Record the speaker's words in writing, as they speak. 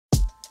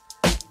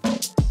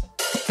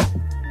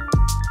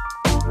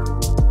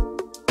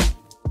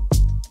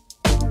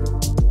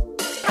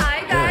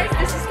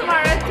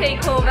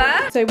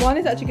So one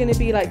is actually going to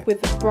be like with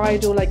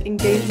bridal, like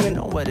engagement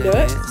look.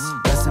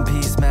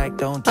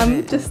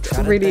 I'm just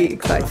really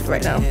excited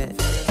right now.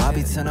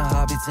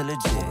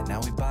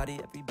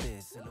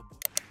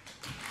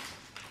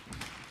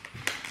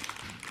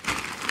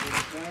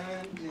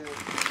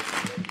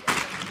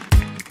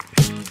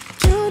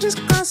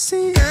 Just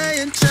glossy, I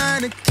ain't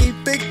trying to keep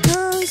it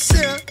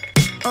concealed.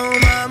 Oh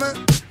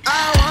mama,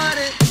 I want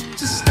it,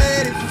 just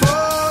let it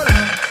fall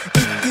out.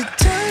 If you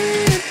tell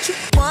me that you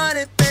want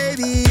it,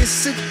 baby,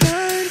 it's a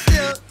done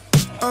deal.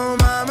 Oh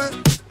mama,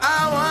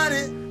 I want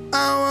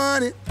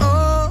it,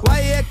 oh.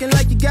 Why you acting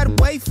like you gotta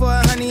wait for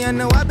it, honey? I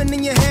know I've been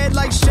in your head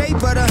like shea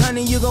butter,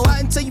 honey. You go out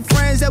and tell your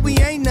friends that we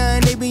ain't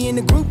none. They be in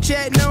the group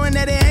chat knowing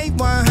that it ain't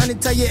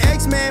 100. Tell your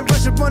ex-man,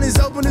 brush up on his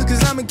openers,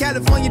 cause I'm in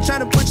California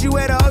trying to put you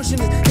where the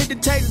ocean is. Hit the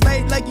text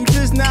late like you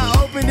just now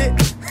opened it.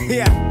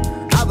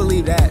 Yeah, I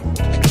believe that.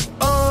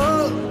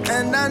 Oh,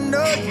 and I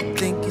know you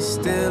think you're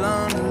still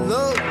on the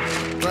low,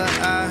 but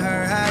I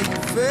heard how you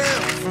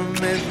feel from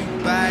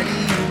everybody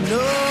you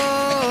know.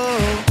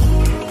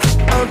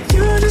 Oh,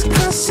 you just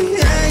glossy,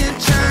 I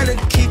ain't trying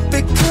to keep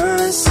it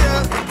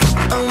concealed.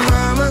 Oh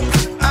mama,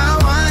 I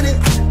want it,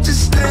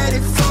 just let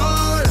it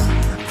fall out.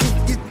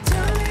 If you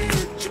tell me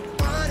that you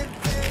want it,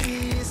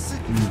 baby, it's a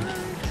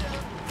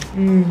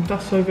good.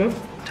 That's so good.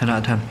 10 out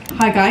of 10.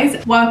 Hi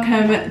guys,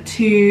 welcome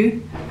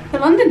to the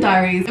London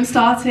Diaries. I'm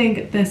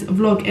starting this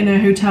vlog in a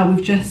hotel.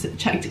 We've just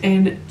checked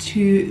in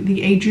to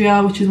the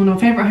Adria, which is one of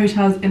my favourite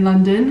hotels in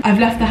London. I've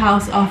left the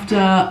house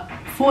after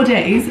 4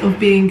 days of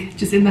being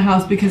just in the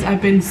house because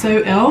I've been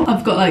so ill.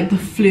 I've got like the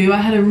flu. I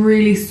had a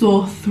really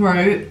sore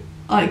throat,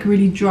 like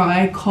really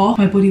dry cough.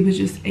 My body was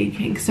just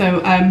aching.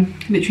 So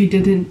literally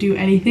didn't do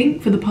anything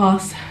for the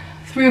past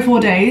 3 or 4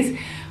 days,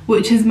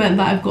 which has meant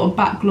that I've got a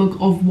backlog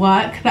of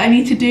work that I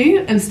need to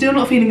do. I'm still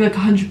not feeling like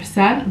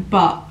 100%,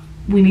 but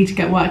we need to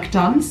get work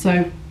done.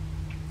 So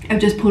I've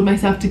just pulled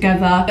myself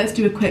together. Let's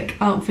do a quick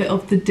outfit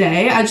of the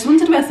day. I just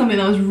wanted to wear something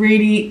that was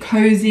really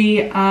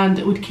cozy and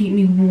would keep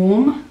me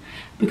warm,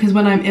 because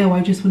when I'm ill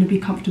I just want to be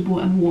comfortable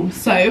and warm.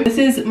 So this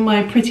is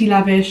my Pretty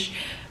Lavish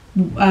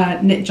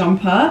knit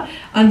jumper.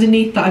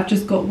 Underneath that I've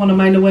just got one of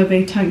my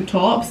Loewe tank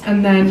tops,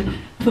 and then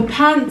for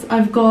pants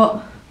I've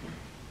got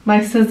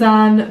my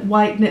Cezanne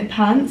white knit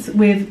pants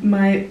with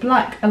my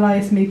black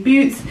Elias May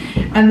boots,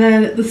 and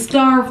then the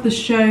star of the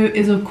show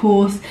is of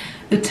course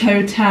the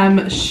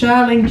Totem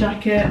shearling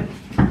jacket.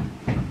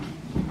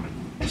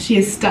 She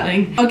is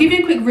stunning. I'll give you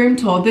a quick room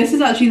tour. This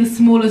is actually the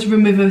smallest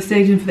room we've ever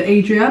stayed in for the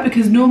Adria,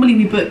 because normally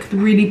we book the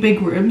really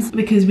big rooms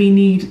because we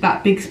need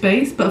that big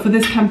space, but for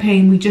this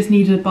campaign we just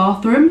needed a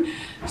bathroom.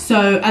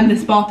 So, and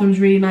this bathroom's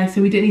really nice,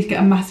 so we didn't need to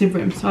get a massive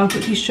room. So I'll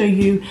quickly show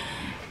you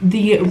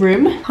the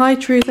room. Hi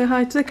True, say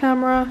hi to the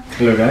camera.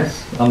 Hello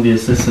guys, I'm the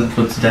assistant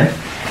for today.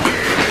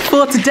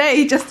 For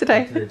today, just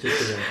today.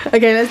 Just today.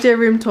 Okay, let's do a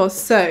room tour.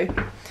 So,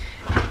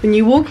 when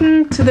you walk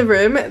into the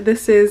room,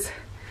 this is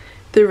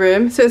the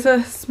room. So it's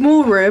a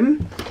small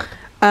room.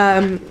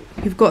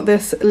 You've got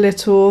this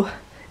little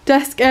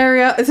desk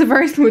area. It's a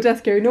very small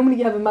desk area. Normally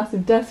you have a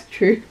massive desk,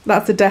 True.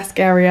 That's a desk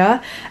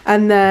area.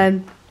 And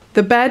then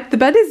the bed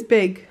is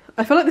big.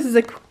 I feel like this is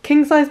a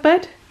king size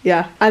bed.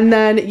 Yeah. And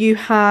then you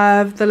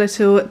have the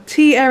little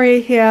tea area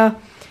here,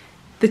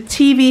 the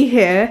TV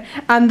here,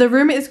 and the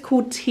room is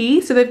called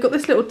Tea. So they've got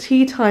this little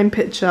tea time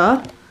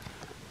picture.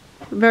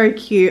 Very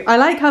cute. I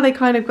like how they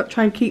kind of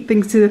try and keep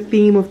things to the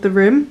theme of the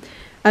room.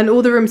 And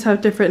all the rooms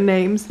have different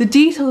names. The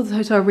details of the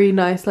hotel are really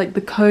nice, like the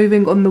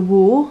coving on the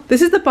wall.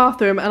 This is the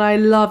bathroom, and I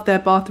love their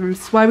bathrooms.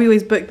 That's why we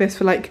always book this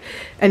for like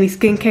any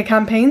skincare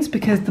campaigns,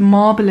 because the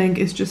marbling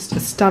is just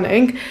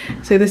stunning.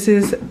 So this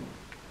is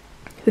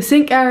the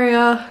sink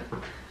area,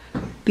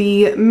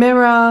 the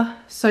mirror,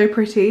 so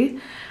pretty.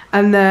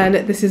 And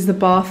then this is the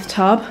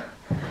bathtub.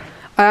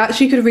 I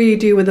actually could really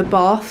do with a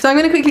bath. So I'm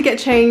gonna quickly get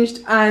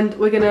changed and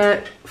we're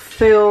gonna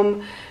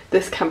film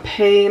this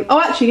campaign.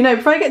 Oh, actually, you know,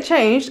 before I get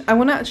changed, I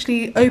want to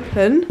actually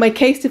open my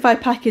Casetify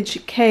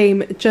package.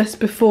 Came just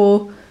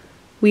before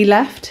we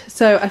left,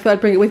 so I thought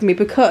I'd bring it with me,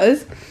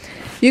 because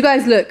you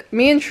guys, look,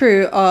 me and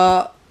True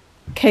are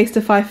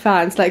Casetify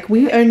fans. Like,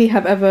 we only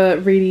have ever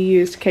really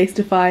used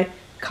Casetify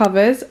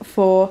covers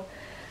for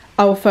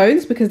our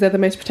phones because they're the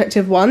most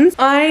protective ones.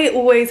 I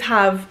always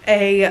have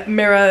a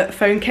mirror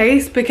phone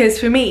case because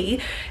for me,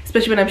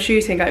 especially when I'm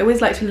shooting, I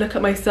always like to look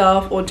at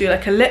myself or do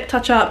like a lip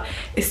touch up.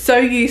 It's so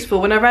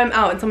useful whenever I'm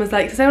out and someone's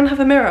like, does anyone have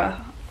a mirror?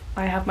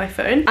 I have my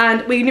phone.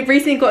 And we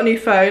recently got a new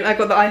phone. I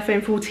got the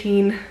iPhone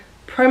 14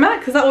 Pro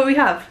Max. Is that what we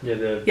have? Yeah,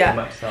 the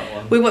Max out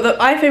one. We got the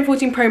iPhone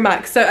 14 Pro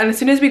Max. So, and as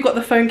soon as we got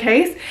the phone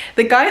case,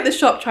 the guy at the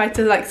shop tried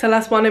to like sell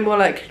us one, and we were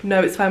like,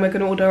 no, it's fine, we're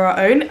gonna order our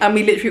own. And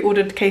we literally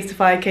ordered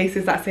Casetify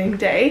cases that same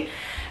day.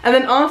 And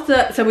then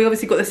after, so we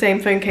obviously got the same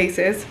phone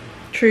cases.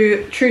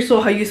 True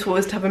saw how useful it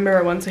was to have a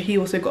mirror one, so he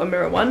also got a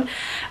mirror one.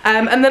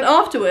 And then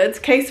afterwards,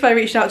 Casetify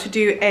reached out to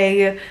do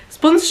a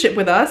sponsorship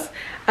with us,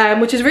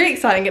 which is really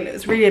exciting, and it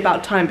was really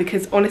about time,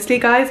 because honestly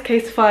guys,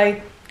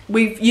 Casetify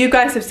you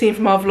guys have seen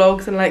from our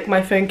vlogs, and like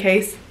my phone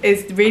case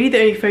is really the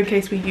only phone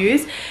case we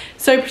use.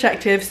 So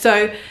protective.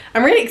 So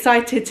I'm really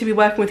excited to be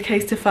working with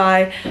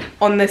Casetify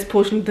on this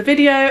portion of the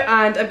video,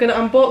 and I'm going to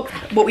unbox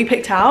what we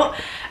picked out,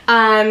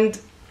 and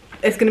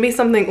it's going to be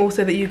something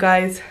also that you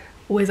guys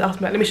always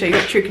ask me about. Let me show you.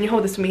 True, can you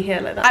hold this for me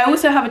here like that? I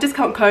also have a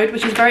discount code,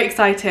 which is very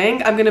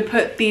exciting. I'm going to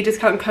put the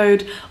discount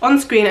code on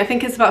screen. I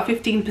think it's about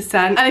 15%.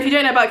 And if you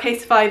don't know about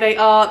Casetify, they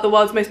are the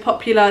world's most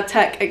popular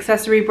tech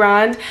accessory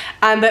brand,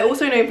 and they're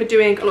also known for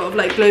doing a lot of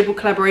like global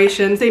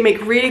collaborations. They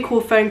make really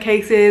cool phone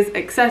cases,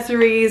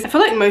 accessories. I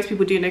feel like most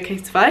people do know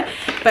Casetify,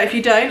 but if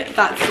you don't,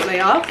 that's what they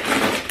are.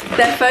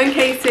 Their phone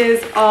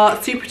cases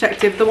are super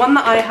protective. The one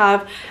that I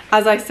have,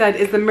 as I said,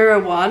 is the mirror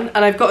one,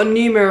 and I've got a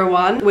new mirror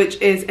one, which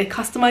is a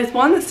customized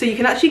one, so you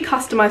can actually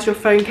customize your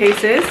phone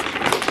cases.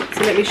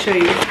 So let me show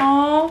you.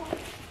 Oh,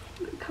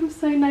 it comes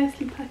so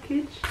nicely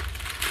packaged.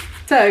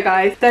 So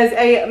guys, there's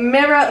a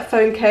mirror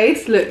phone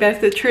case. Look, there's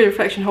the true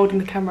reflection holding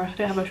the camera. I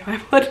don't have a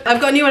tripod. I've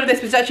got a new one of this,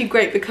 which is actually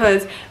great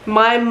because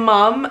my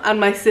mum and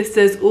my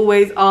sisters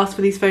always ask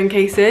for these phone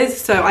cases,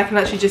 so I can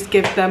actually just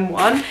give them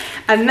one.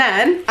 And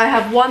then I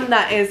have one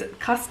that is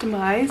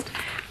customized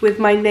with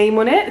my name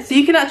on it, so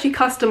you can actually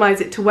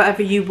customize it to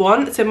whatever you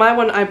want. So my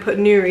one, I put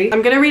Nouri.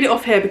 I'm gonna read it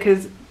off here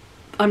because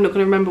I'm not going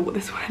to remember what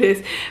this word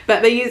is,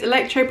 but they use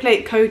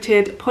electroplate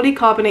coated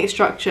polycarbonate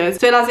structures,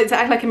 so it allows it to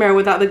act like a mirror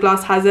without the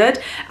glass hazard.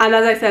 And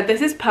as I said,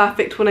 this is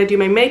perfect when I do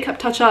my makeup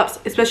touch-ups,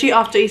 especially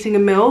after eating a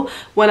meal,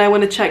 when I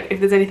want to check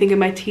if there's anything in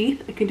my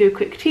teeth. I can do a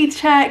quick teeth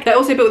check. They're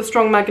also built with a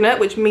strong magnet,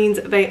 which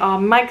means they are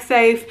mag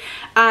safe.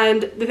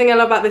 And the thing I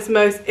love about this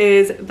most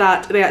is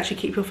that they actually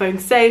keep your phone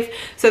safe.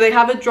 So they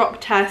have a drop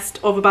test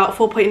of about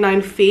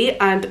 4.9 feet,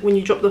 and when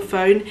you drop the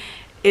phone,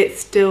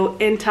 it's still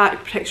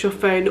intact, protects your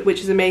phone,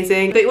 which is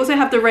amazing. They also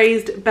have the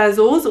raised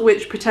bezels,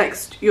 which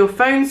protects your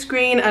phone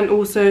screen and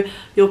also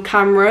your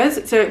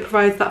cameras, so it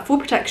provides that full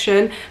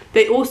protection.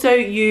 They also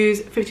use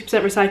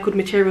 50% recycled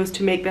materials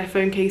to make their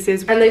phone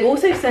cases. And they've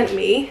also sent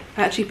me,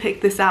 I actually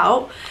picked this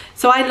out,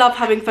 so I love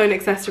having phone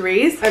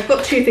accessories. I've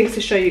got two things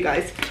to show you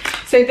guys.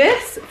 So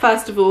this,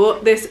 first of all,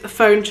 this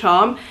phone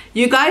charm,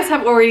 you guys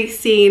have already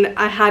seen,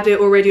 I had it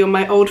already on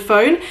my old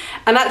phone.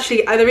 And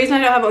actually, the reason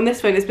I don't have it on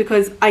this phone is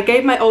because I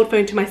gave my old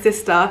phone to my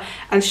sister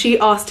and she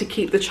asked to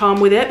keep the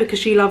charm with it because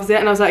she loves it.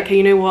 And I was like, okay,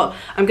 you know what?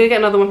 I'm gonna get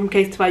another one from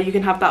Casetify, you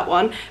can have that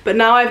one. But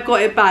now I've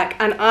got it back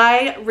and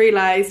I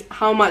realized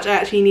how much I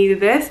actually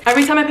needed this.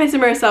 Every time I post a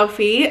mirror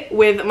selfie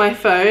with my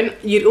phone,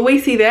 you'd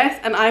always see this,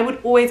 and I would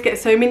always get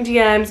so many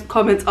DMs,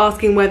 comments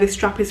asking where this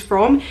strap is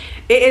from.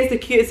 It is the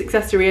cutest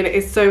accessory and it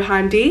is so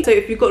handy. So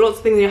if you've got lots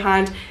of things in your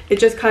hand, it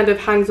just kind of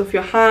hangs off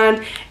your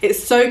hand.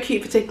 It's so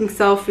cute for taking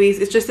selfies.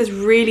 It's just this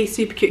really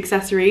super cute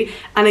accessory.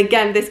 And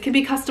again, this can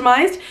be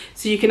customized,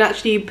 so you can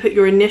actually put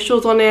your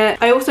initials on it.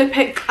 I also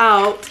picked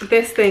out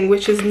this thing,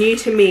 which is new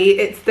to me.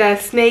 It's their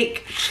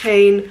snake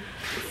chain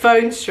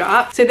phone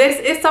strap. So this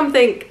is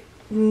something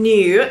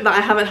new that I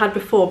haven't had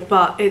before,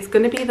 but it's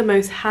going to be the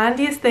most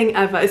handiest thing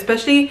ever,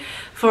 especially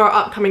for our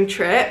upcoming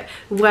trip,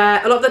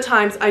 where a lot of the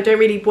times I don't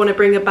really want to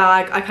bring a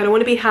bag. I kind of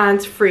want to be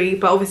hands-free,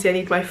 but obviously I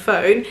need my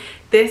phone.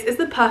 This is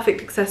the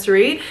perfect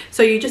accessory.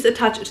 So you just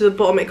attach it to the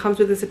bottom. It comes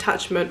with this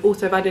attachment.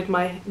 Also, I've added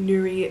my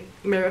Nouri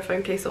mirror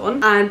phone case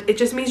on, and it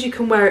just means you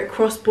can wear it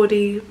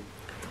crossbody,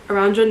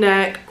 around your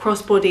neck,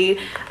 crossbody,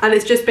 and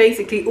it's just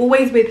basically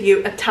always with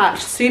you,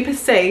 attached, super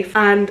safe,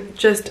 and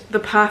just the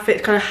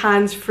perfect kind of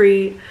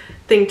hands-free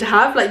thing to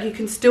have. Like, you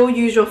can still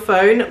use your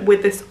phone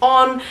with this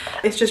on.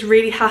 It's just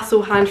really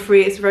hassle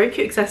hand-free. It's a very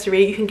cute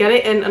accessory. You can get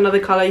it in another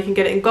color. You can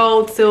get it in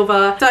gold,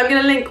 silver. So I'm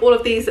going to link all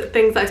of these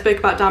things that I spoke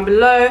about down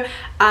below,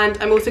 and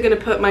I'm also going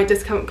to put my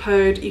discount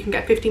code. You can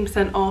get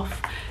 15%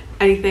 off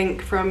anything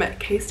from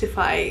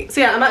Casetify.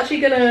 So yeah, I'm actually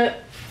going to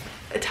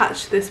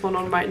attach this one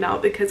on right now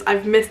because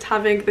I've missed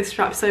having this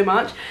strap so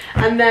much.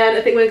 And then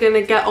I think we're going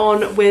to get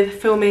on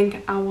with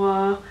filming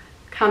our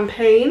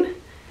campaign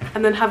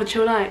and then have a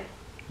chill night.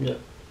 Yeah.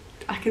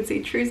 I can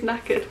see True's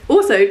knackered.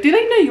 Also, do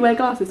they know you wear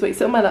glasses? Wait,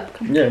 sit on my lap.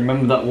 Come. Yeah,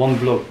 remember that one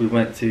vlog we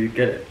went to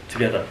get it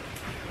together?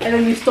 And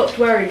then you stopped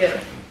wearing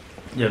it?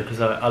 Yeah, because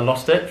I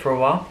lost it for a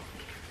while,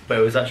 but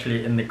it was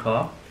actually in the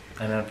car,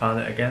 and I found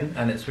it again,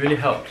 and it's really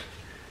helped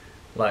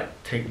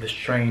like take the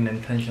strain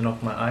and tension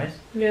off my eyes.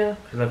 Yeah.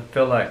 Because I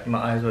feel like my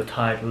eyes were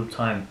tired all the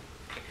time,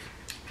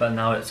 but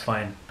now it's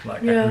fine.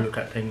 Like, yeah. I can look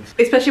at things.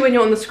 Especially when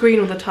you're on the screen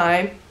all the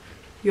time,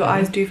 your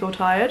eyes do feel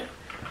tired.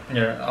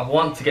 Yeah, I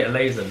want to get a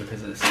laser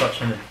because it's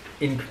such an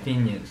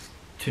inconvenience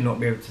to not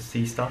be able to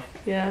see stuff.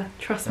 Yeah,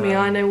 trust me,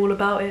 I know all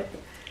about it.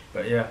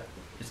 But yeah,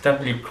 it's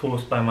definitely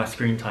caused by my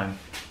screen time,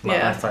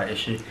 my eyesight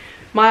issue.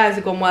 My eyes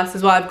have gone worse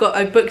as well.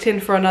 I've booked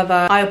in for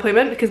another eye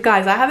appointment because,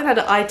 guys, I haven't had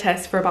an eye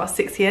test for about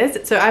 6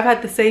 years. So I've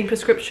had the same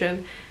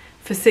prescription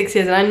for 6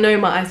 years, and I know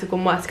my eyes have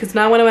gone worse because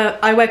now when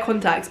I wear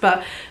contacts,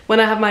 but when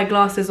I have my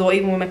glasses or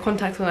even with my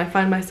contacts on, I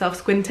find myself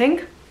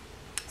squinting.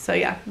 So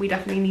yeah, we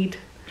definitely need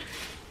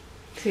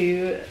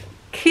to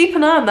keep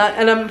an eye on that,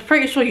 and I'm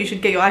pretty sure you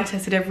should get your eye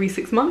tested every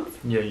 6 months.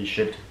 Yeah, you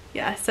should.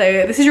 Yeah, so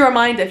this is your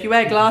reminder, if you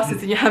wear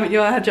glasses and you haven't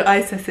had your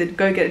eyes tested,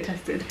 go get it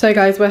tested. So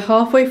guys, we're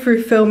halfway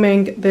through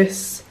filming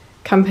this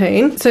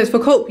campaign. So it's for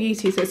Cult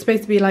Beauty, so it's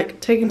supposed to be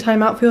like taking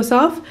time out for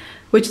yourself,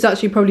 which is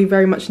actually probably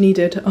very much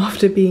needed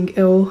after being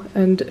ill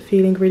and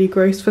feeling really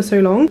gross for so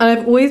long. And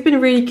I've always been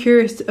really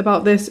curious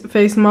about this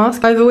face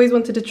mask. I've always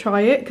wanted to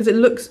try it because it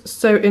looks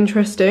so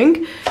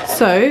interesting.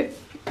 So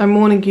I'm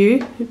warning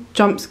you,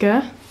 jump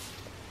scare.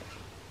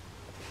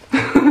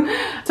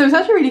 So it's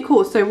actually really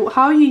cool. So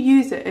how you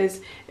use it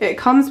is, it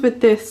comes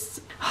with this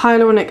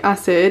hyaluronic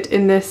acid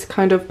in this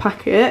kind of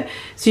packet.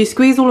 So you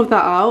squeeze all of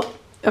that out,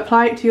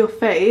 apply it to your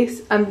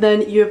face, and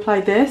then you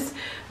apply this,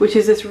 which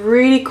is this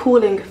really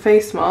cooling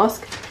face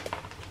mask.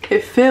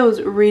 It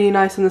feels really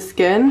nice on the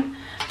skin,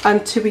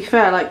 and to be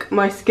fair, like,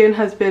 my skin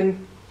has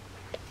been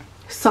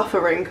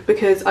suffering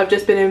because I've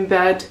just been in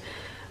bed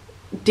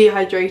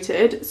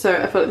dehydrated, so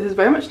I feel like this is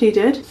very much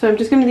needed. So I'm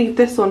just going to leave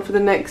this on for the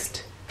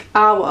next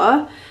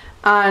hour,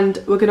 and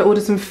we're going to order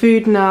some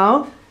food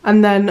now,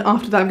 and then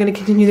after that I'm going to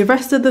continue the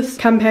rest of this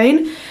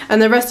campaign,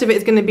 and the rest of it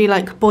is going to be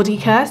like body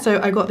care.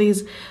 So I got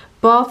these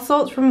bath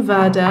salts from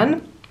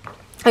Verdun.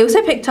 I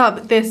also picked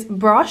up this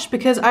brush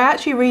because I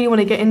actually really want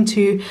to get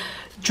into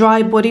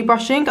dry body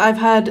brushing. I've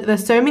heard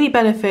there's so many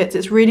benefits.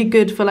 It's really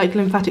good for like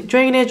lymphatic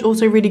drainage,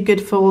 also really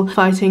good for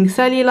fighting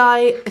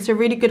cellulite. It's a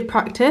really good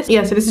practice.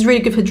 Yeah, so this is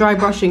really good for dry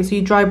brushing, so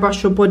you dry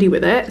brush your body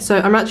with it. So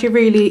I'm actually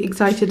really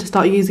excited to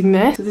start using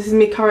this. So this is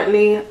me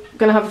currently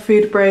gonna have a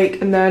food break,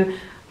 and then I'm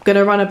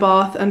gonna run a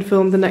bath and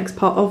film the next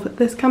part of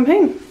this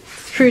campaign.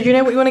 True, do you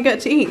know what you want to get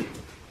to eat?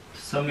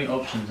 So many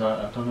options,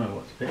 I don't know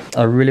what to pick.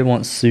 I really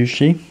want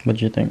sushi. What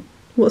do you think?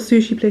 What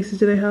sushi places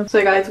do they have?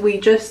 So guys, we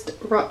just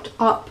wrapped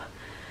up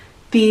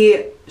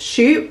the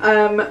shoot.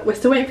 We're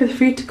still waiting for the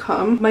food to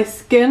come. My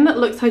skin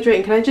looks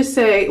hydrating. Can I just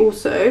say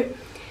also,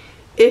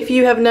 if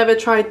you have never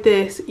tried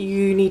this,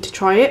 you need to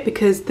try it,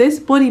 because this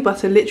body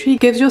butter literally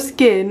gives your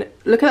skin,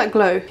 look at that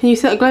glow. Can you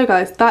see that glow,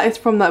 guys? That is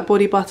from that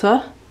body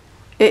butter.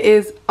 It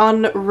is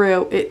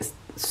unreal. It's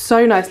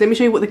so nice. Let me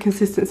show you what the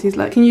consistency is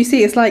like. Can you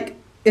see? It's like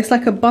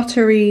a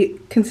buttery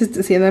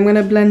consistency, and I'm going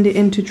to blend it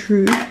into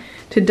True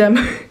to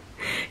demo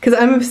because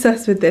I'm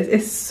obsessed with this.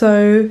 It's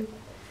so,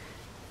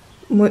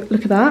 look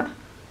at that.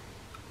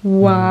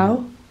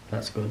 Wow.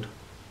 That's good.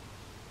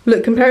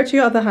 Look, compare it to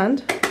your other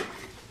hand.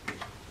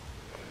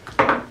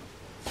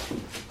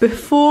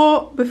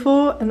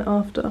 Before and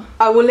after.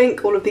 I will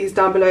link all of these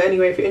down below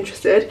anyway if you're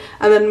interested.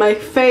 And then my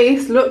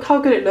face, look how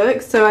good it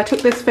looks. So I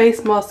took this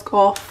face mask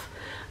off,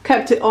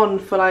 kept it on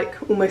for like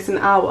almost an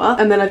hour,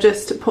 and then I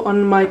just put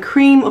on my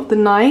cream of the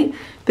night.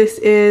 This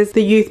is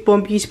the Youth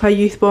Bomb, Beauty Pie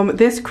Youth Bomb.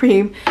 This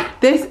cream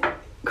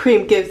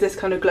gives this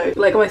kind of glow.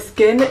 Like, my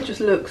skin just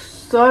looks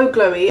so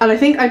glowy. And I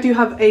think I do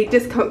have a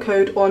discount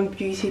code on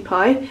Beauty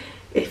Pie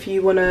if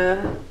you want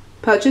to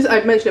purchase.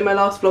 I've mentioned it in my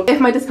last vlog. If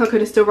my discount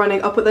code is still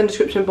running, I'll put that in the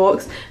description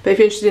box. But if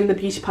you're interested in the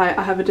Beauty Pie,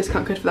 I have a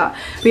discount code for that.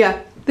 But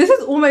yeah, this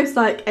is almost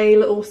like a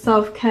little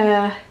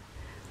self-care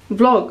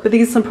vlog, but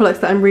these are some products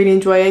that I'm really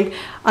enjoying.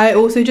 I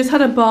also just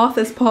had a bath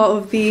as part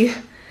of the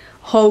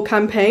whole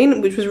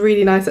campaign, which was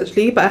really nice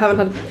actually, but I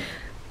haven't had.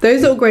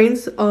 Those little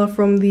grains are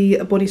from the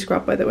body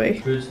scrub, by the way.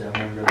 Food's there,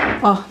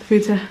 oh, the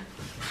food's there.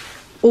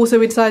 Also,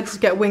 we decided to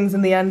get wings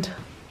in the end.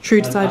 True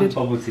decided. And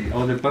bubble tea.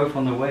 Oh, they're both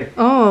on the way.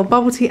 Oh,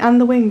 bubble tea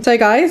and the wings. So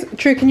guys,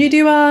 True, can you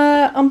do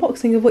a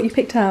unboxing of what you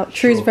picked out?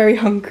 True's very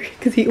hungry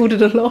because he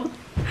ordered a lot.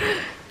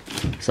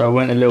 So I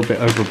went a little bit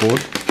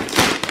overboard.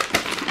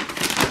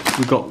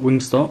 We got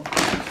Wingstop.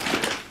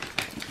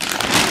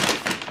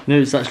 No,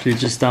 it's actually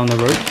just down the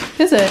road.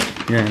 Is it?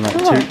 Yeah,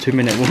 like two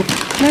minute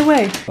walk. No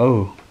way.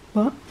 Oh.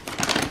 What?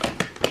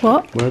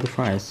 What? Where are the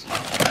fries?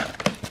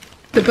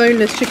 The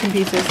boneless chicken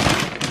pieces.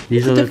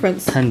 These What's are the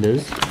difference?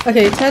 Tenders.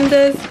 Okay,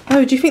 tenders.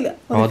 Oh, do you think that?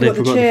 Oh, they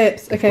forgot the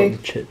chips. Okay.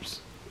 The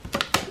chips.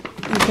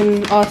 You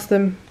can ask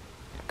them.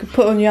 You could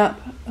put on your app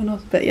and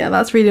ask. But yeah,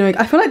 that's really annoying.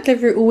 I feel like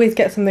Deliveroo always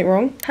gets something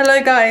wrong.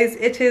 Hello guys,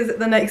 it is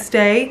the next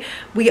day.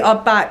 We are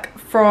back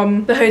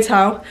from the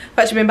hotel. I've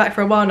actually been back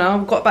for a while now.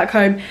 I've got back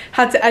home.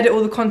 Had to edit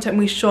all the content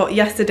we shot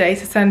yesterday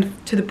to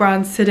send to the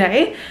brands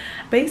today.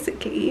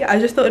 Basically, I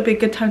just thought it'd be a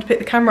good time to pick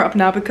the camera up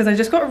now because I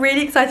just got a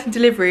really exciting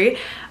delivery.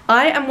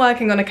 I am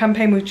working on a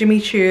campaign with Jimmy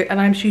Choo, and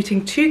I'm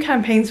shooting 2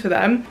 campaigns for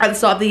them. At the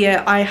start of the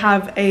year, I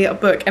have a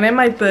book, and in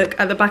my book,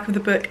 at the back of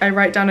the book, I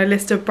write down a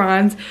list of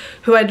brands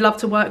who I'd love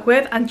to work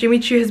with, and Jimmy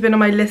Choo has been on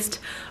my list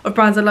of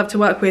brands I'd love to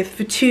work with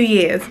for 2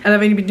 years, and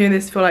I've only been doing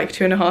this for like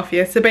 2.5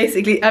 years. So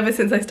basically, ever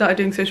since I started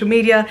doing social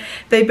media,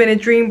 they've been a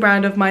dream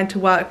brand of mine to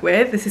work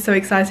with. This is so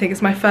exciting.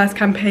 It's my first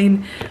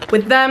campaign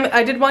with them.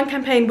 I did one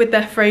campaign with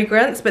their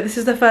fragrance, but this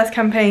is the first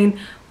campaign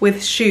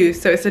with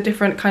shoes, so it's a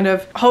different kind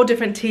of whole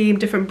different team,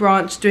 different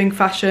branch doing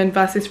fashion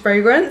versus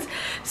fragrance.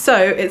 So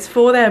it's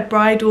for their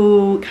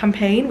bridal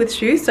campaign with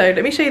shoes. So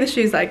let me show you the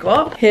shoes that I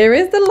got. Here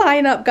is the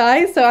lineup,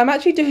 guys. So I'm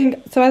actually doing,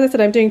 so as I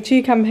said, I'm doing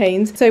 2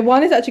 campaigns. So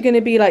one is actually going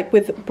to be like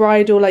with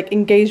bridal like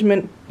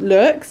engagement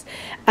looks,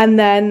 and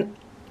then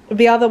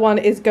the other one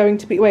is going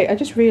to be, wait, I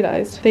just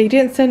realized they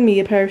didn't send me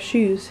a pair of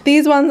shoes.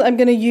 These ones I'm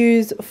going to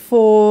use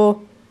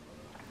for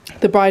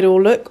the bridal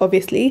look,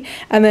 obviously,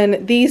 and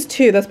then these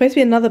two, there's supposed to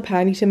be another pair,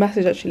 I need to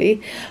message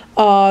actually,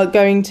 are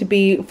going to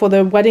be for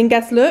the wedding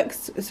guest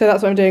looks. So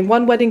that's what I'm doing,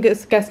 one wedding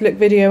guest look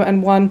video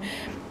and one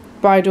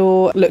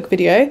bridal look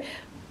video.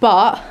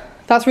 But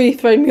that's really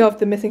thrown me off,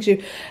 the missing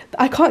shoe.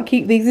 I can't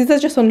keep these are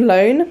just on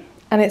loan,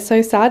 and it's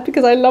so sad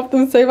because I love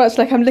them so much.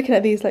 Like, I'm looking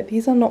at these like,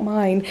 these are not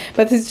mine,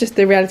 but this is just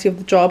the reality of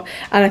the job,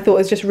 and I thought it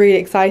was just really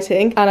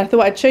exciting, and I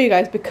thought I'd show you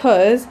guys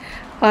because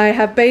I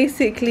have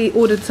basically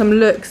ordered some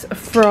looks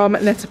from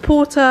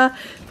Net-a-Porter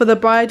for the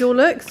bridal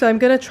look. So I'm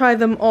going to try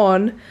them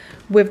on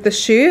with the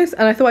shoes.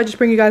 And I thought I'd just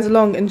bring you guys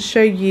along and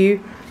show you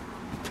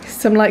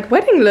some like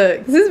wedding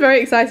looks. This is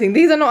very exciting.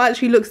 These are not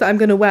actually looks that I'm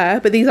going to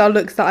wear, but these are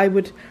looks that I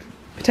would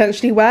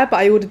potentially wear. But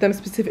I ordered them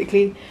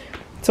specifically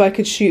so I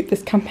could shoot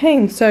this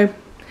campaign. So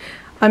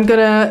I'm going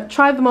to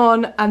try them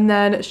on and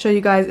then show you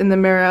guys in the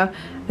mirror.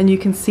 And you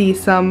can see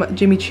some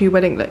Jimmy Choo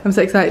wedding look. I'm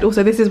so excited.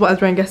 Also, this is what I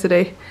was wearing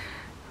yesterday.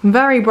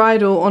 Very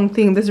bridal on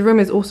theme. This room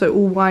is also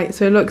all white,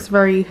 so it looks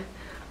very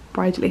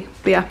bridally.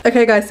 But yeah.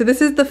 Okay guys, so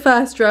this is the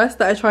first dress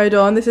that I tried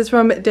on. This is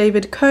from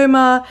David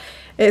Coma.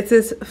 It's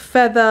this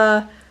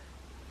feather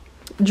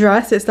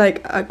dress. It's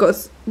like, I've got,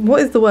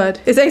 what is the word?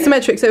 It's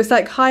asymmetric, so it's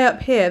like high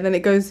up here, then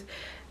it goes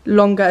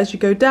longer as you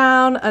go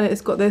down, and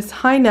it's got this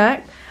high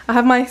neck. I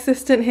have my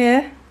assistant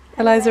here,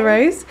 Eliza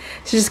Rose.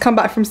 She's just come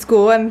back from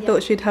school and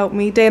thought she'd help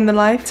me, day in the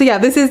life. So yeah,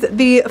 this is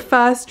the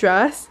first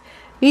dress.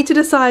 Need to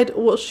decide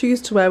what shoes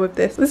to wear with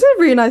this. This is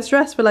a really nice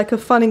dress for like a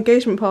fun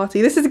engagement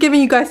party. This is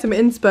giving you guys some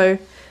inspo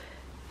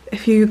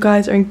if you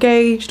guys are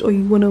engaged or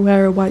you want to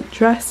wear a white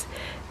dress.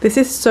 This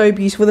is so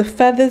beautiful. The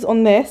feathers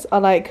on this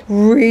are like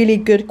really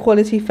good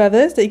quality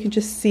feathers that you can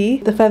just see.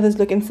 The feathers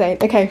look insane.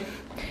 Okay,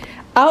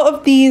 out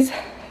of these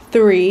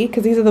three,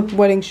 because these are the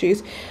wedding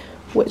shoes,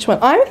 which one?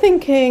 I'm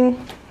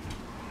thinking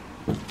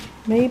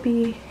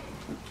maybe...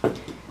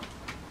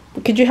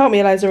 Could you help me,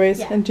 Eliza Rose?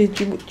 Yeah. And do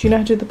you know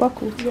how to do the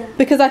buckles? Yeah.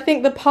 Because I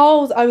think the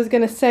pearls I was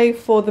going to save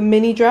for the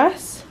mini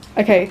dress.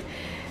 Okay,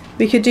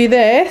 we could do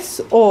this,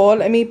 or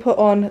let me put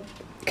on...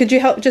 Could you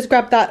help just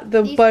grab that,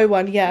 the bow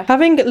one? Yeah.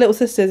 Having little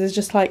sisters is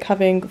just like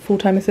having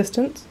full-time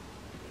assistants.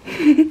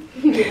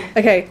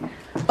 Okay.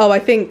 Oh, I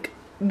think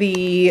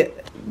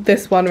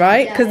this one,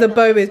 right? Because the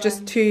bow is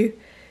just too...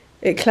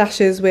 It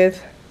clashes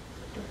with...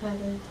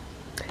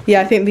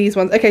 Yeah, I think these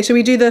ones. Okay, shall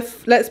we do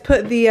let's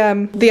put the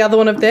other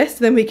one of this,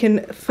 then we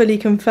can fully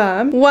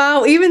confirm.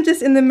 Wow, even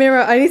just in the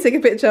mirror, I need to take a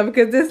picture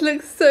because this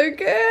looks so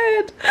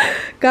good.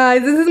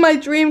 Guys, this is my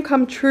dream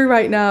come true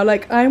right now.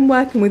 Like, I'm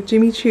working with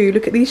Jimmy Choo.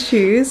 Look at these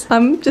shoes.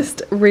 I'm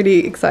just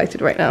really excited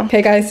right now.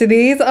 Okay, guys, so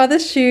these are the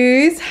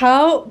shoes.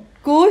 How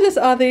gorgeous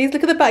are these?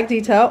 Look at the back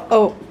detail.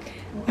 Oh,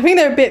 I think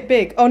they're a bit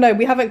big. Oh no,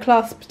 we haven't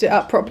clasped it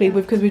up properly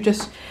because we've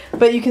just...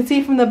 But you can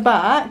see from the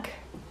back...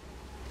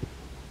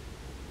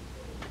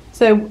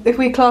 So if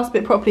we clasp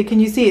it properly,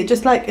 can you see it?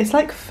 Just like, it's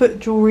like foot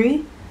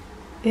jewelry.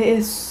 It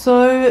is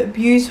so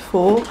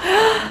beautiful.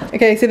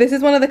 Okay, so this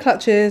is one of the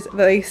clutches that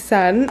they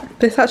sent.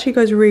 This actually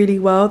goes really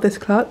well, this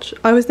clutch.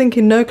 I was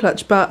thinking no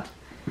clutch, but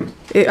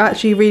it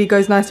actually really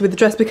goes nicely with the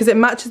dress because it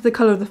matches the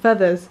colour of the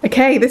feathers.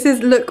 Okay, this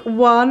is look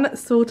one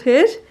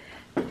sorted.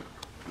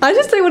 I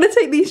just don't want to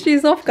take these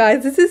shoes off,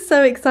 guys. This is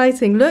so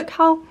exciting. Look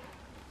how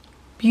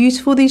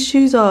beautiful these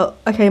shoes are.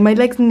 Okay, my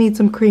legs need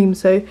some cream,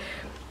 so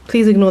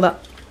please ignore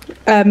that.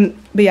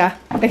 But yeah,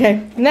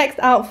 okay, next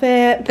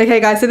outfit. Okay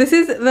guys, so this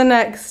is the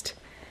next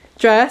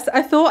dress.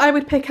 I thought I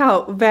would pick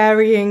out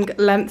varying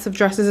lengths of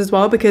dresses as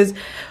well because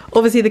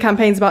obviously the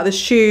campaign's about the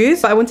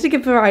shoes, but I wanted to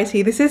give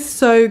variety. This is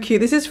so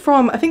cute. This is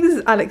from, I think this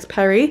is Alex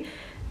Perry.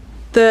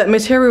 The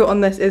material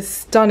on this is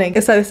stunning.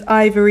 It's like this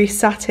ivory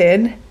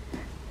satin.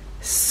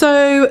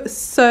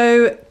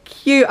 So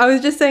cute. I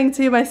was just saying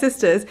to my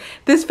sisters,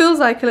 this feels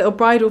like a little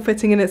bridal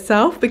fitting in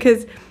itself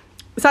because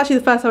it's actually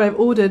the first time I've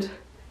ordered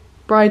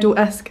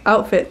bridal-esque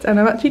outfit and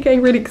I'm actually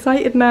getting really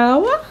excited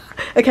now.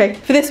 Okay,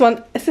 for this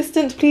one,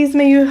 assistant, please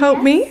may you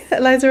help me,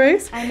 Eliza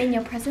Rose? I'm in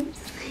your presence.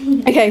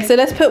 Okay, so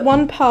let's put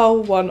one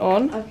pearl one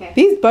on. Okay.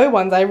 These bow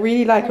ones I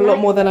really like a lot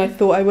more than I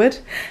thought I would.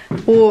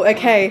 Oh,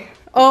 okay.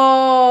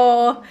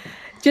 Oh,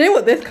 do you know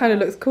what? This kind of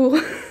looks cool.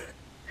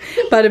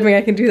 But I don't think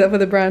I can do that for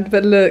the brand.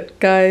 But look,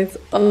 guys.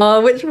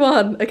 Oh, which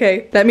one?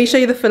 Okay, let me show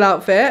you the full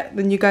outfit.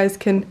 Then you guys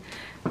can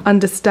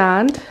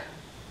understand.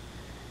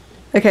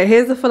 Okay,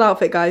 here's the full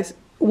outfit, guys.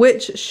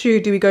 Which shoe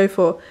do we go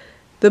for?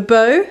 The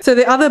bow. So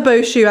the other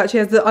bow shoe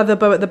actually has the other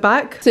bow at the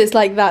back. So it's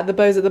like that, the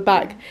bow's at the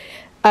back.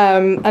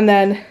 And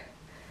then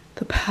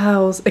the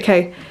pearls.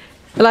 Okay,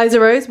 Eliza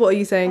Rose, what are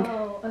you saying?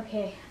 Oh,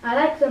 okay. I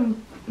like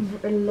them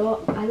a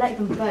lot. I like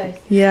them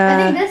both. Yeah.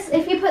 I think this,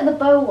 if you put the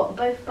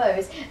both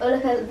bows, it'll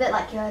look a bit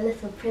like your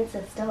little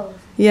princess dolls.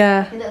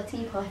 Yeah. Your little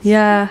teapot.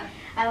 Yeah.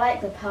 I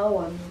like the pearl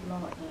ones a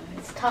lot though.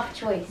 It's a tough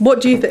choice. What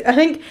do you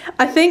think?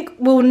 I think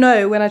we'll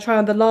know when I try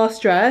on the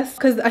last dress,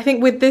 because I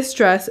think with this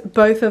dress,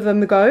 both of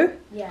them go.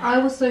 Yeah. I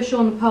was so sure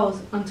on the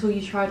pearls until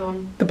you tried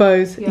on The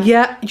bows.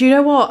 Yeah. Do you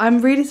know what?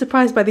 I'm really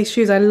surprised by these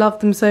shoes. I love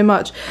them so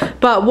much.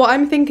 But what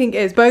I'm thinking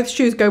is both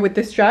shoes go with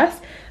this dress.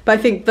 But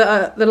I think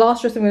the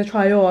last dress I'm going to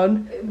try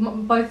on,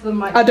 both of them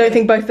might. I don't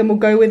think both of them will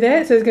go with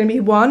it. So there's going to be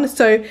one.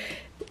 So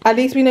at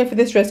least we know for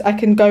this dress I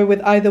can go with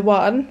either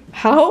one.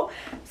 How?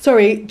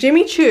 Sorry,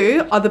 Jimmy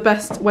Choo are the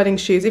best wedding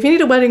shoes. If you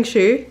need a wedding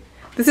shoe,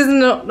 this is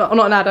not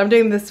an ad. I'm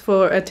doing this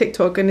for a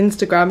TikTok and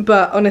Instagram.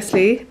 But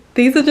honestly,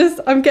 these are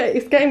just,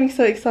 it's getting me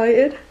so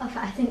excited.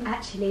 I think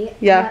actually,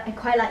 yeah, I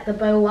quite like the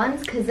bow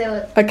ones because they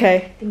were. Okay.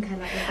 I think I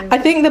like the bow. I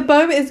think the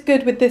bow is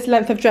good with this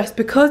length of dress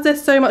because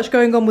there's so much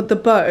going on with the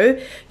bow.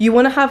 You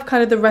want to have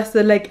kind of the rest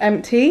of the leg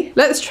empty.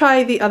 Let's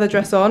try the other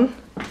dress on.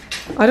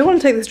 I don't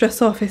want to take this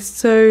dress off. It's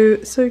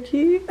so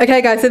cute.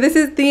 Okay, guys. So this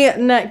is the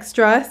next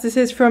dress. This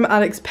is from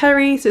Alex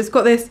Perry. So it's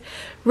got this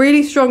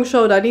really strong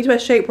shoulder. I need to wear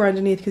shapewear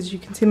underneath because you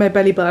can see my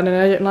belly button, and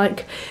I don't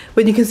like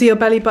when you can see your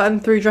belly button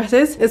through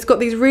dresses. It's got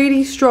these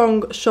really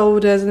strong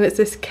shoulders, and it's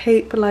this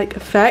cape-like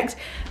effect.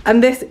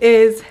 And this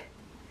is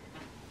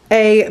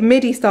a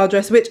midi style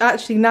dress, which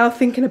actually, now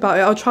thinking about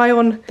it, I'll try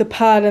on the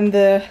pearl and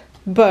the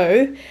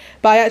bow,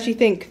 but I actually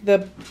think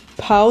the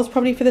pearl's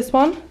probably for this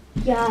one.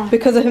 Yeah.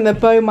 Because I think the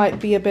bow might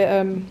be a bit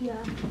Yeah.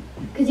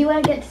 Because you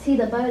won't get to see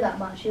the bow that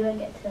much. You won't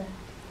get to.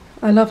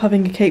 I love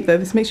having a cape though.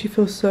 This makes you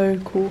feel so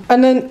cool.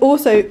 And then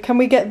also, can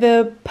we get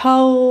the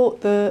pearl,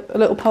 a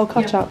little pearl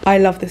clutch out? I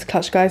love this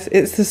clutch, guys.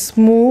 It's the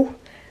small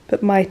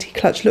but mighty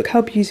clutch. Look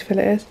how beautiful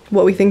it is.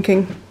 What are we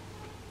thinking?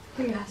 I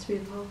think it has to be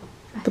the pearl.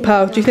 The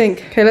pearl, do you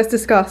think? Okay, let's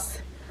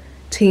discuss.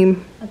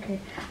 Team. Okay.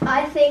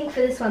 I think for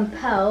this one,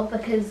 pearl,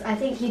 because I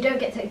think you don't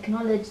get to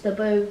acknowledge the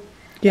bow.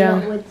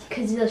 Yeah.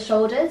 Because of the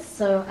shoulders,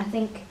 so I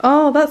think.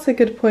 Oh, that's a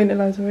good point,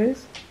 Eliza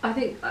Rose.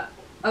 I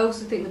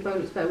also think the bow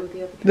looks better with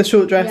the other. The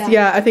short dress,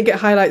 yeah. I think it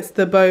highlights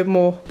the bow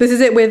more. This is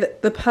it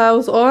with the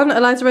pearls on.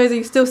 Eliza Rose, are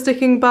you still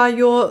sticking by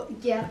your...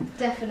 Yeah,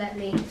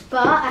 definitely.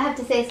 But I have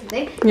to say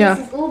something. Yeah.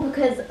 This is all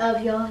because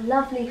of your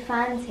lovely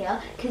fans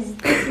here, because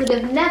this would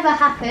have never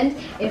happened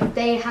if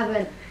they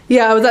haven't.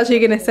 Yeah, I was actually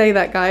going to say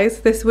that, guys.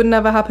 This would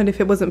never happen if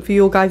it wasn't for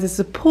your guys'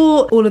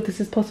 support. All of this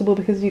is possible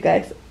because of you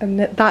guys. And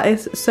that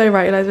is so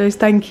right, Eliza Rose.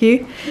 Thank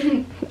you.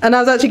 And I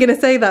was actually going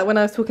to say that when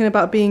I was talking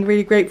about being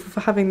really grateful for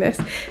having this.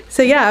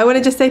 So yeah, I want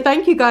to just say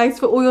thank you guys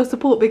for all your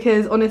support,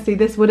 because honestly,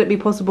 this wouldn't be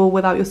possible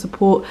without your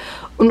support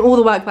on all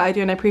the work that I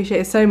do, and I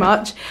appreciate it so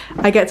much.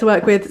 I get to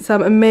work with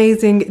some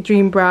amazing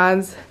dream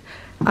brands.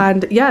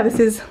 And yeah, this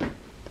is...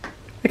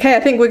 Okay, I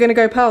think we're going to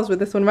go pearls with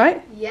this one,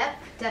 right? Yep.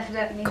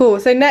 Definitely. Cool.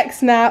 So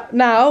next,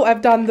 now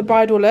I've done the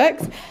bridal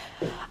looks,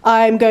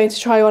 I'm going to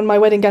try on my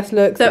wedding guest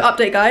look. So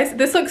update, guys.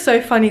 This looks so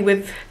funny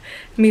with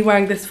me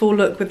wearing this full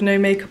look with no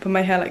makeup and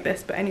my hair like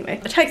this. But anyway,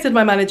 I texted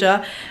my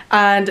manager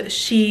and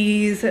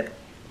she's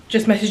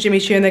just messaged Jimmy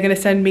Choo, and they're going to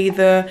send me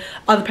the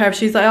other pair of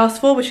shoes that I asked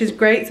for, which is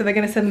great. So they're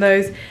going to send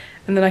those,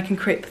 and then I can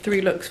create the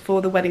 3 looks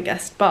for the wedding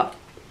guest. But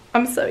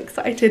I'm so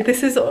excited.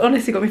 This has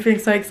honestly got me feeling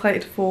so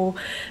excited for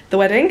the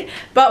wedding.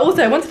 But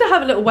also I wanted to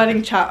have a little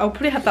wedding chat. I'll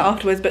probably have that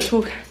afterwards, but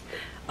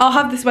I'll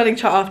have this wedding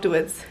chat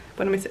afterwards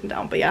when I'm sitting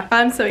down. But yeah,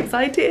 I'm so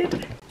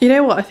excited. You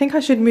know what? I think I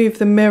should move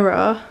the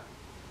mirror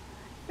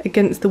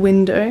against the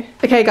window.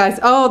 Okay, guys.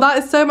 Oh, that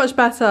is so much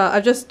better.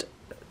 I've just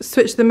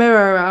switched the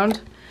mirror around.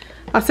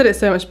 I said it's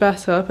so much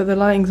better, but the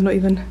lighting's not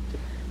even...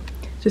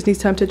 Just needs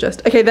time to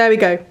adjust. Okay, there we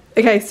go.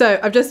 Okay, so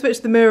I've just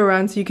switched the mirror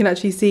around so you can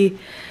actually see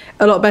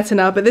a lot better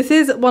now. But this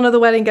is one of the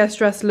wedding guest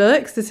dress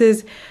looks. This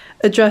is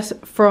a dress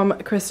from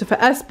Christopher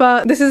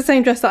Esper. This is the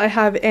same dress that I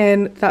have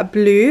in that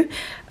blue,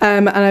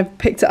 and I've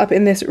picked it up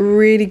in this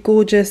really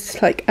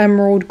gorgeous like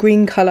emerald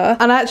green colour.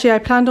 And actually I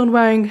planned on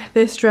wearing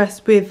this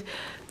dress with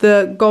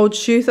the gold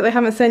shoes that they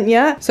haven't sent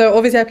yet. So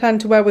obviously I plan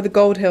to wear with the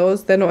gold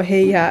heels. They're not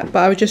here yet, but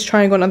I was just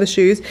trying on other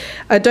shoes.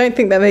 I don't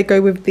think that they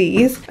go with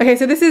these. Okay,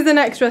 so this is the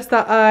next dress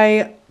that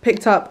I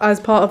picked up as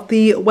part of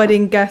the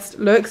wedding guest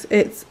looks.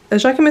 It's a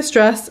jacquemus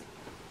dress.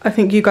 I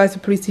think you guys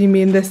have probably seen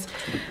me in this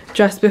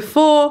dress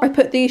before. I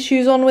put these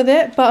shoes on with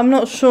it, but I'm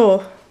not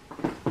sure.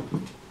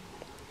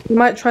 I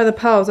might try the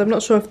pearls. I'm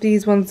not sure if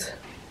these ones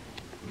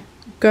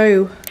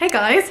go. Hey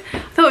guys, I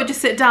thought I'd just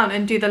sit down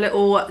and do the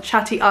little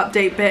chatty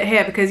update bit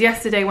here, because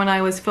yesterday when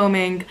I was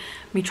filming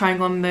me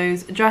trying on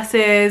those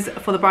dresses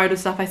for the bridal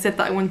stuff, I said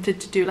that I wanted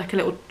to do like a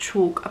little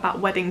talk about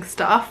wedding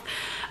stuff.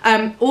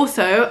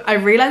 Also, I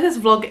realised this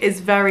vlog is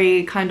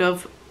very kind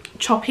of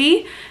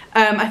choppy.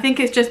 I think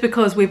it's just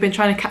because we've been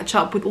trying to catch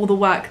up with all the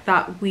work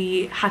that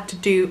we had to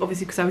do,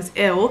 obviously because I was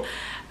ill.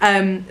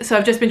 So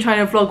I've just been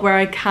trying to vlog where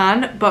I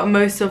can, but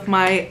most of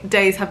my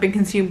days have been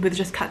consumed with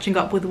just catching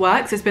up with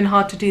work, so it's been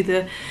hard to do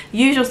the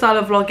usual style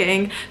of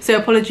vlogging, so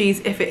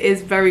apologies if it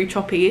is very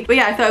choppy. But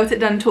yeah, I thought I would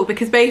sit down and talk,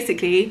 because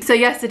basically, so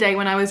yesterday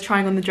when I was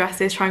trying on the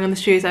dresses, trying on the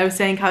shoes, I was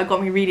saying how it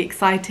got me really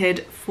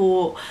excited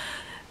for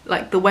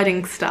like the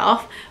wedding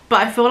stuff, but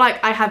I feel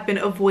like I have been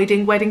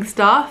avoiding wedding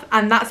stuff,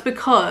 and that's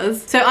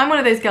because, so I'm one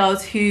of those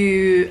girls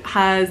who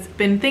has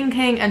been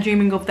thinking and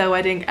dreaming of their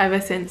wedding ever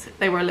since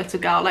they were a little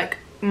girl. Like,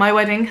 my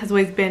wedding has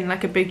always been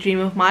like a big dream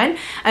of mine,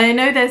 and I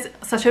know there's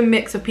such a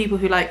mix of people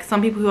who, like,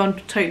 some people who are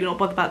totally not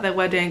bothered about their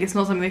wedding, it's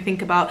not something they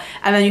think about,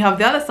 and then you have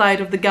the other side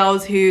of the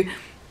girls who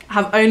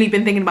have only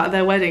been thinking about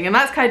their wedding, and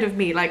that's kind of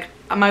me. Like,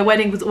 my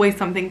wedding was always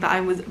something that I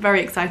was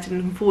very excited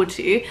and looking forward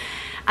to.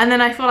 And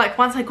then I feel like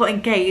once I got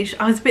engaged,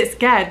 I was a bit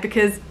scared,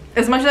 because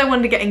as much as I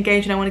wanted to get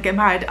engaged and I want to get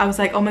married, I was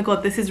like, oh my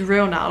god, this is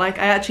real now. Like,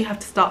 I actually have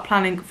to start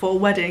planning for a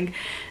wedding.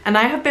 And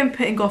I have been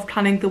putting off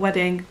planning the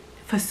wedding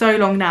for so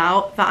long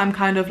now that I'm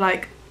kind of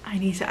like, I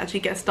need to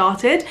actually get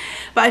started.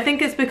 But I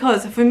think it's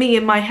because for me,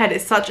 in my head,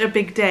 it's such a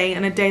big day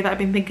and a day that I've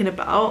been thinking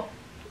about.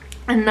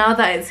 And now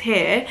that it's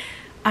here,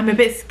 I'm a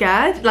bit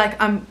scared. Like,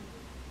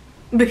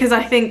 because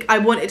I think I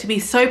want it to be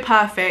so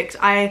perfect.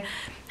 I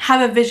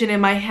have a vision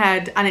in my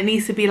head and it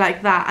needs to be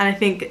like that, and I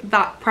think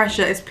that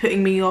pressure is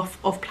putting me off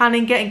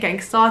planning it and getting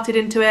started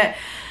into it.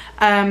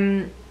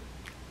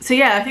 So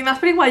yeah, I think that's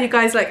probably why you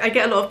guys, like, I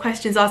get a lot of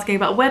questions asking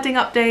about wedding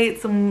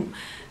updates and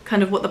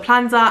kind of what the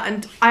plans are,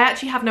 and I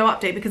actually have no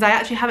update because I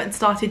actually haven't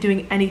started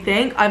doing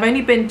anything. I've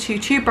only been to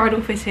 2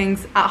 bridal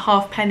fittings at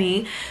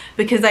halfpenny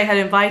because they had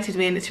invited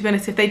me, and to be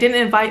honest, if they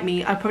didn't invite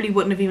me, I probably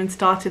wouldn't have even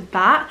started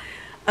that.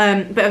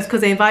 But it was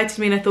because they invited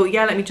me, and I thought,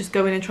 yeah, let me just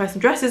go in and try some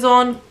dresses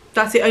on.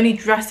 That's the only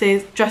dress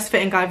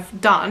fitting I've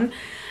done,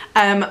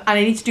 and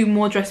I need to do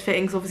more dress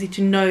fittings, obviously,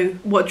 to know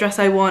what dress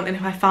I want and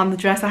if I found the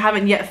dress. I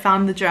haven't yet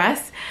found the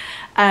dress,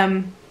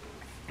 and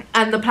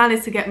the plan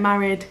is to get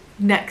married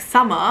next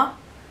summer.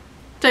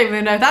 Don't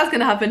even know if that's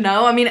gonna happen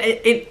now. I mean,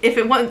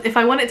 if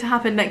I want it to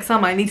happen next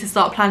summer, I need to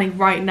start planning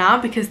right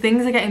now, because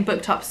things are getting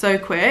booked up so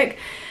quick,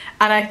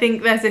 and I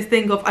think there's this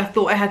thing of, I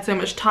thought I had so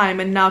much time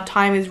and now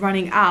time is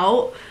running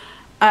out.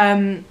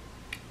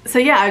 So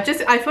yeah,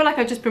 I feel like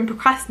I've just been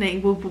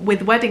procrastinating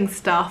with wedding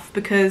stuff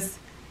because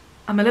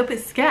I'm a little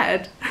bit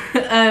scared.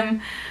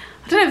 I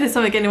don't know if there's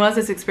something anyone else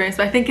has experienced,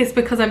 but I think it's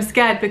because I'm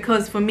scared,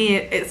 because for me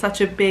it's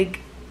such a big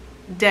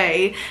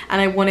day and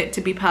I want it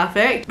to be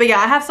perfect. But yeah,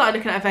 I have started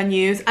looking at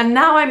venues, and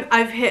now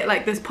I've hit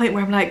like this point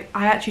where I'm like,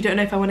 I actually don't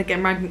know if I want to get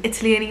married in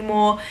Italy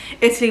anymore.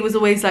 Italy was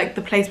always like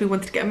the place we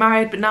wanted to get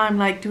married, but now I'm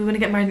like, do we want to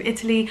get married in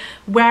Italy?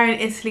 Where in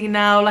Italy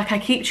now? Like, I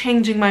keep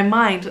changing my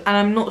mind and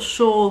I'm not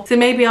sure. So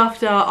maybe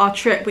after our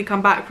trip we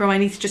come back from, I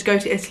need to just go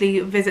to Italy,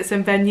 visit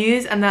some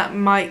venues, and that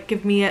might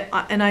give me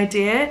an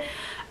idea.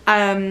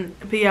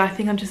 But yeah, I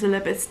think I'm just a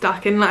little bit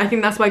stuck, and like, I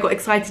think that's why I got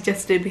excited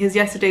yesterday, because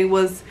yesterday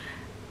was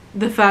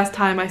the first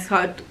time I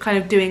started kind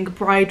of doing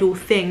bridal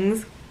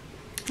things,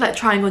 like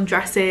trying on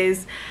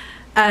dresses.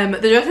 The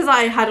dresses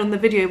I had on the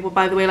video were,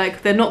 by the way,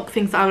 like, they're not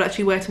things that I would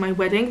actually wear to my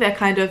wedding. They're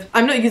kind of,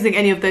 I'm not using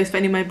any of those for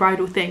any of my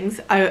bridal things.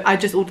 I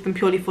just ordered them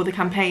purely for the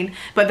campaign,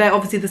 but they're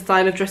obviously the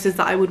style of dresses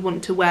that I would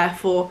want to wear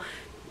for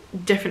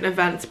different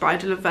events,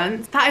 bridal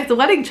events. That is the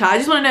wedding chat. I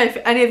just want to know if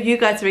any of you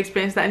guys have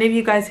experienced that. Any of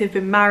you guys who've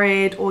been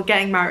married or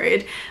getting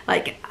married,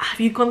 like, have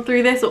you gone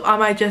through this, or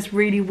am I just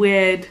really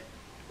weird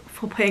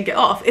for putting it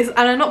off? And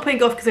I'm not putting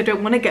it off because I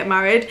don't want to get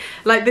married.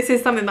 Like, this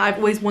is something that I've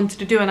always wanted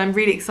to do and I'm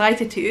really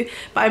excited to,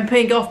 but I'm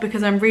putting it off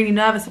because I'm really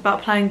nervous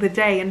about planning the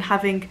day and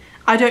having,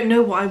 I don't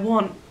know what I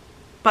want,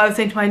 but at the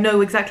same time I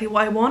know exactly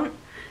what I want,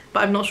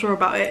 but I'm not sure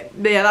about it.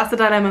 But yeah, that's the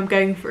dilemma I'm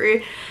going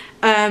through.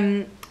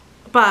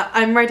 But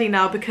I'm ready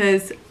now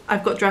because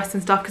I've got dressed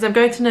and stuff, because I'm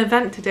going to an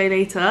event today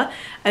later,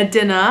 a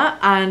dinner,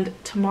 and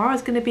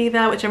Tamara's going to be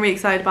there, which I'm really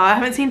excited about. I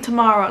haven't seen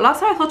Tamara. Last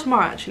time I saw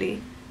Tamara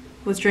actually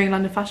was during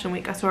London Fashion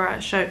Week. I saw her at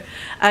a show.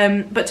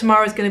 But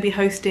Tamara's going to be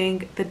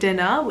hosting the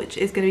dinner, which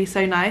is going to be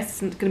so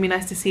nice. It's going to be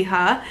nice to see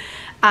her.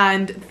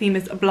 And the theme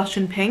is blush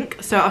and pink.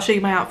 So I'll show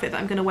you my outfit that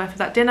I'm going to wear for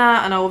that dinner,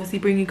 and I'll obviously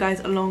bring you guys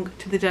along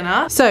to the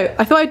dinner. So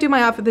I thought I'd do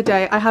my outfit of the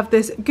day. I have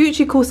this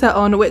Gucci corset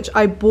on, which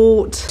I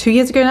bought 2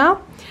 years ago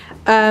now.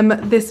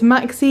 This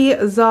Maxi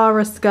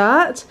Zara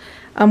skirt.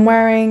 I'm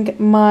wearing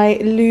my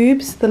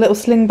lubes, the little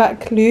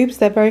slingback lubes.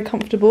 They're very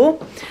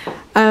comfortable.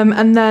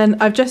 And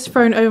then I've just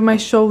thrown over my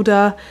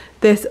shoulder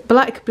this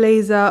black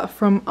blazer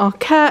from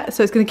Arquette,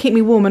 so it's going to keep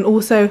me warm. And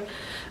also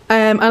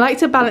I like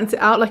to balance it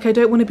out. Like, I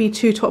don't want to be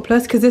too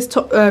topless because this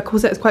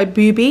corset is quite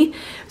booby,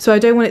 so I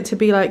don't want it to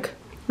be like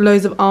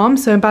loads of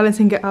arms, so I'm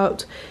balancing it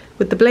out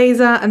with the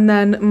blazer. And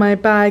then my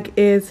bag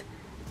is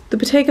the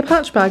Bottega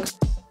pouch bag.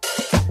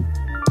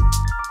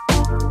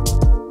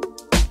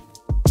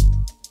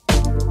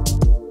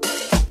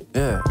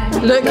 Yeah.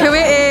 Look who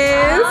it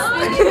is!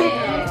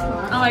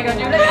 Oh my god,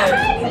 you're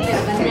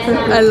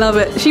I love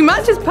it. She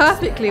matches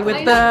perfectly with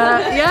the,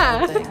 yeah.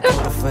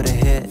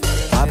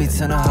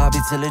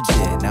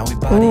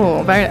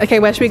 Oh, very nice. Okay,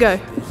 where should we go?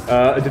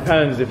 It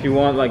depends. If you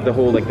want like the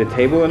whole, like the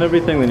table and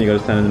everything, then you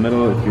gotta stand in the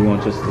middle. If you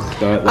want just to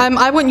start, like...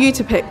 I want you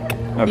to pick.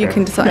 Okay. You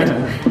can decide.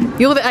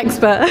 You're the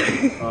expert.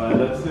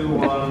 Let's do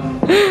one.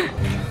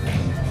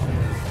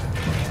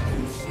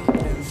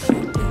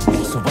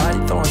 So why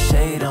you throwing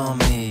shade on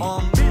me?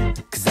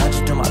 'Cause I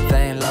just do my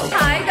thing low.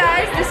 Hi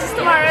guys, this is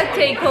Tamara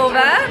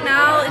takeover.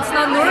 Now it's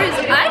not Noorie's.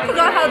 I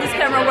forgot how this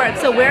camera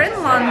works. So we're in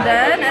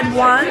London at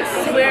once.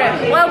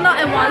 Well, not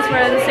at once.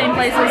 We're at the same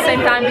place at the same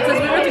time because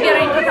we were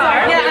together in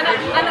Qatar. Yeah,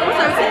 and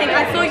also I'm saying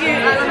I saw you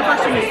at the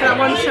fashion week for that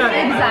one show.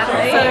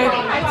 Exactly.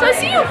 So I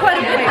see you quite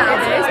a bit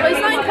nowadays, but it's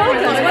not in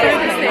focus. What is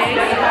this thing?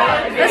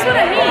 That's what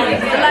I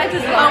mean. The light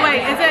is low. oh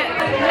wait, is it?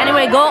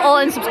 Anyway, go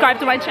all and subscribe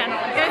to my channel.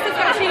 Go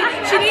subscribe.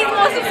 She needs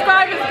more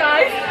subscribers,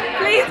 guys.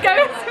 Please go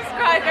and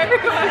subscribe,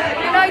 everyone.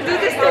 You know, I do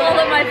this to all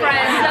of my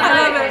friends. I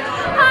love it.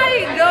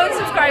 Hi, go and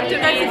subscribe to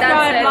me.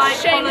 That's it. Like,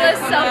 Shameless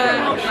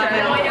follow,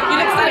 self-promotion. You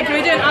look stunning. Can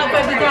we do an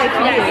outfit of the day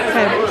for you?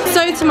 Okay.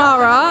 So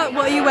Tamara,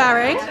 what are you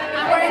wearing?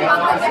 I'm wearing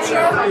my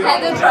picture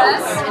heather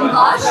dress in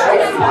blush.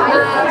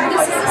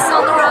 This is a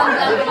Saint Laurent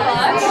blend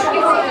blush.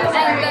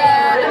 And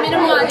a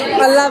minimalist.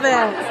 I love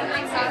it.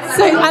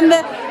 So, and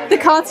the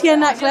Cartier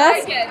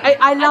necklace.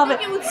 I love it.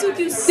 It would suit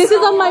you This is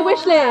on my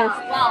wish list.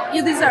 Well,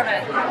 you deserve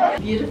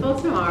it. Beautiful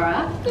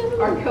Tamara,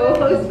 our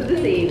co-host for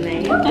this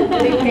evening.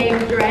 Nickname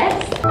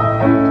dress.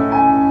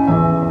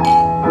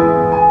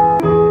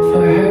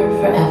 For her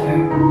forever,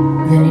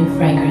 the new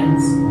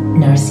fragrance,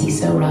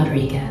 Narciso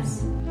Rodriguez.